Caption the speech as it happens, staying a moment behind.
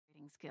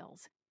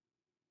skills.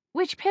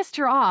 Which pissed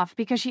her off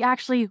because she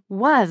actually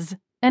was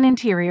an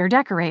interior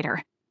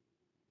decorator.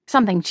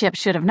 Something Chip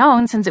should have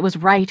known since it was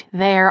right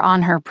there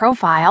on her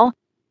profile.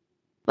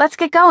 "Let's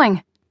get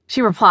going,"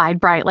 she replied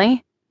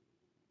brightly,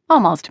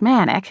 almost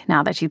manic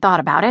now that she thought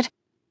about it,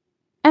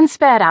 and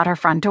sped out her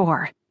front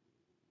door.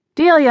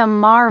 Delia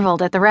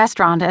marveled at the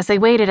restaurant as they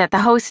waited at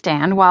the host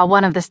stand while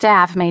one of the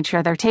staff made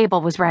sure their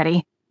table was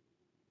ready.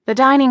 The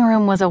dining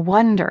room was a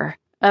wonder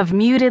of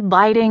muted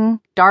lighting,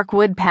 dark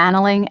wood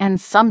paneling,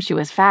 and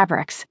sumptuous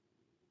fabrics.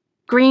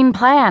 Green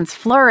plants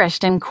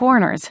flourished in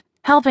corners,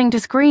 helping to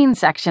screen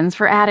sections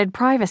for added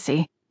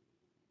privacy.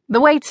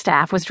 The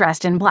waitstaff was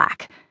dressed in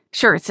black,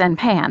 shirts and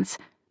pants,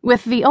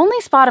 with the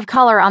only spot of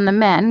color on the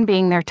men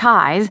being their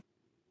ties,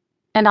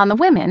 and on the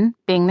women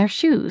being their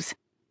shoes.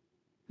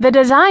 The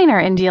designer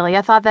in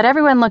Delia thought that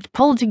everyone looked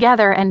pulled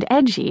together and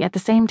edgy at the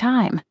same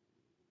time.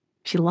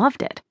 She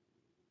loved it.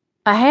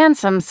 A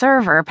handsome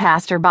server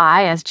passed her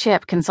by as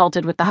Chip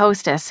consulted with the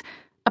hostess,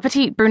 a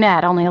petite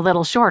brunette only a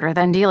little shorter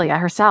than Delia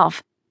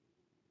herself.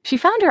 She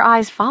found her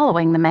eyes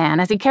following the man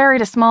as he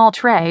carried a small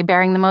tray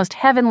bearing the most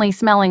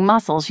heavenly-smelling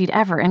mussels she'd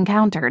ever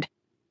encountered.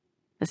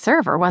 The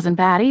server wasn't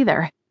bad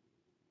either.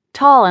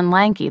 Tall and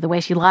lanky the way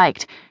she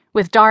liked,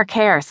 with dark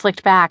hair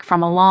slicked back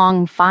from a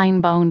long,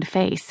 fine-boned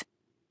face.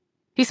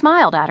 He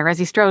smiled at her as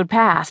he strode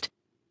past,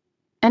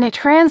 and it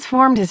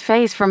transformed his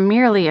face from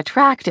merely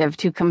attractive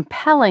to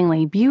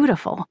compellingly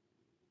beautiful.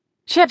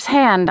 Chip's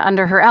hand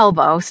under her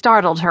elbow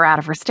startled her out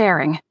of her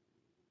staring.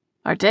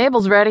 "Our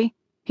table's ready,"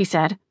 he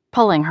said,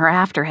 pulling her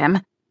after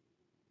him.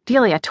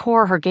 Delia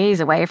tore her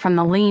gaze away from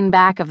the lean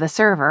back of the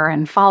server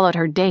and followed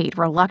her date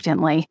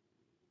reluctantly.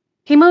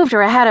 He moved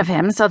her ahead of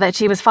him so that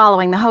she was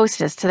following the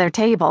hostess to their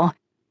table.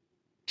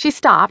 She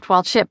stopped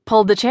while Chip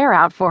pulled the chair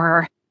out for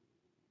her.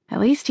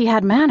 At least he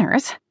had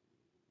manners.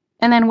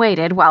 And then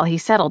waited while he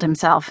settled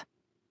himself.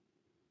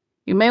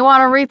 "You may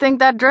want to rethink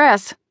that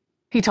dress,"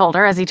 he told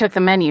her as he took the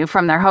menu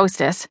from their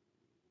hostess.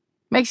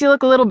 "Makes you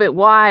look a little bit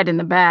wide in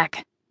the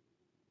back."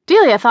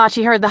 Delia thought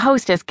she heard the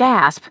hostess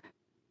gasp,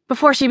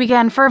 before she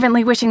began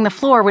fervently wishing the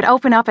floor would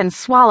open up and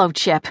swallow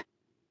Chip.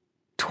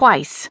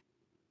 Twice.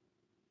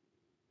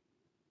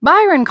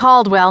 Byron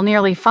Caldwell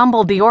nearly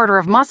fumbled the order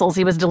of mussels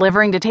he was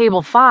delivering to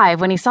table 5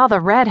 when he saw the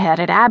redhead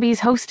at Abby's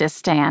hostess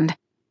stand.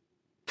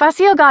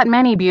 Facile got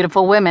many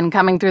beautiful women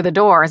coming through the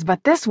doors,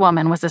 but this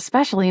woman was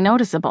especially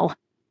noticeable.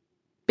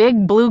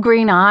 Big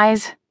blue-green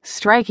eyes,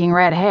 striking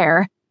red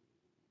hair,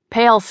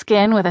 pale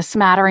skin with a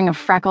smattering of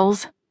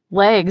freckles,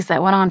 legs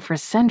that went on for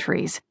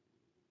centuries.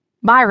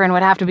 Byron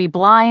would have to be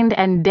blind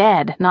and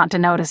dead not to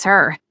notice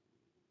her.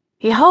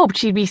 He hoped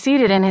she'd be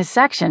seated in his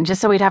section just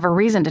so he'd have a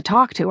reason to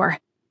talk to her.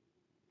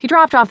 He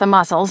dropped off the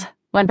mussels,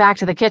 went back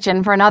to the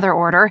kitchen for another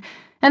order,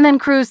 and then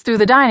cruised through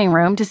the dining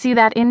room to see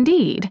that,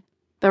 indeed,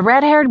 the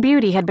red-haired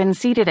beauty had been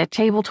seated at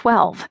table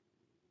 12.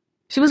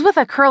 She was with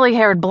a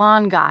curly-haired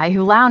blonde guy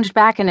who lounged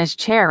back in his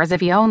chair as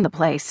if he owned the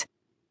place.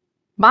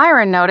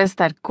 Byron noticed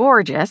that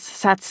Gorgeous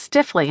sat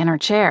stiffly in her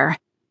chair,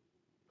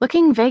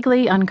 looking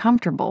vaguely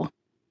uncomfortable.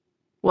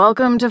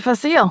 "Welcome to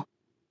Facile,"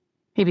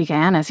 he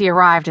began as he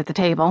arrived at the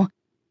table.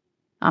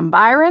 "I'm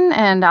Byron,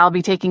 and I'll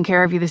be taking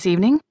care of you this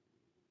evening.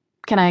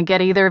 Can I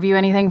get either of you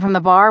anything from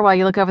the bar while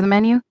you look over the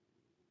menu?"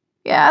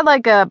 "Yeah, I'd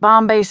like a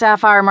Bombay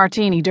Sapphire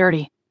Martini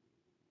dirty.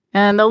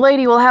 And the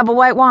lady will have a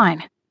white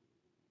wine."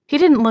 He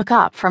didn't look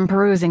up from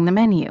perusing the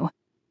menu.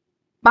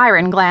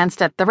 Byron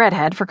glanced at the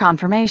redhead for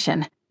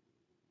confirmation.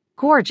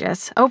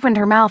 Gorgeous opened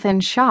her mouth in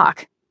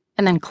shock,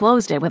 and then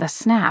closed it with a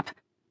snap.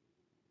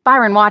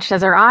 Byron watched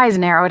as her eyes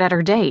narrowed at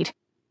her date,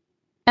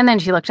 and then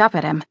she looked up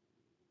at him.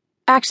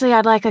 "Actually,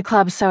 I'd like a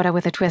club soda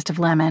with a twist of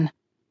lemon."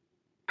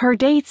 Her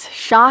date's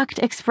shocked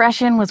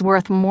expression was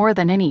worth more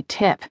than any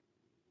tip.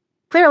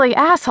 Clearly,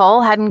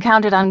 Asshole hadn't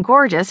counted on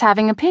Gorgeous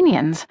having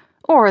opinions,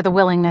 or the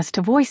willingness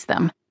to voice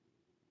them.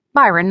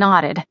 Byron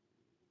nodded,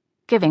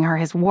 giving her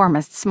his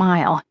warmest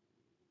smile.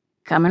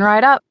 "Coming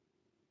right up."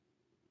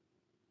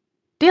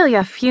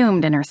 Delia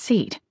fumed in her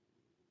seat,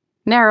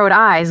 narrowed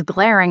eyes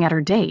glaring at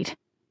her date.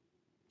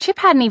 Chip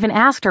hadn't even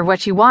asked her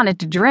what she wanted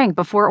to drink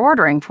before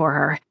ordering for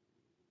her.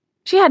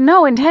 She had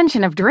no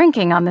intention of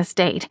drinking on this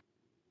date,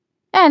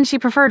 and she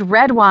preferred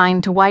red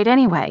wine to white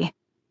anyway.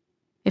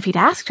 If he'd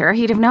asked her,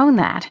 he'd have known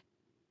that.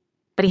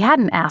 But he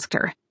hadn't asked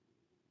her.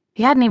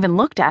 He hadn't even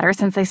looked at her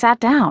since they sat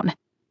down.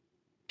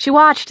 She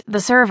watched the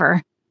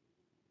server,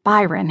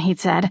 Byron, he'd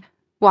said,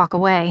 walk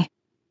away.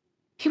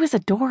 He was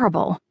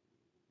adorable.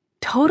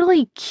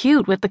 Totally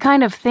cute with the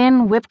kind of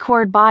thin,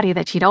 whipcord body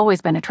that she'd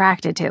always been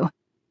attracted to.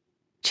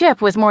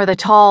 Chip was more the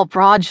tall,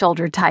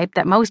 broad-shouldered type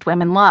that most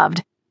women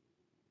loved.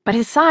 But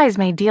his size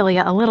made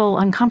Delia a little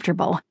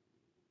uncomfortable.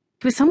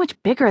 He was so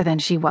much bigger than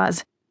she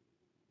was.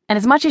 And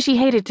as much as she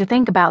hated to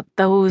think about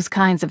those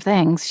kinds of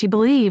things, she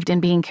believed in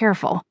being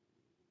careful.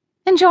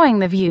 Enjoying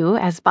the view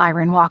as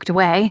Byron walked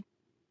away.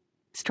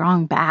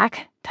 Strong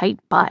back, tight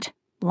butt,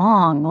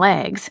 long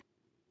legs.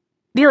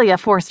 Delia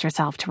forced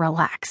herself to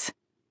relax.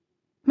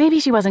 Maybe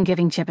she wasn't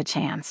giving Chip a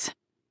chance.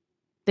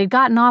 They'd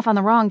gotten off on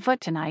the wrong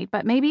foot tonight,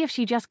 but maybe if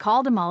she just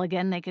called a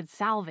mulligan, they could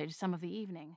salvage some of the evening.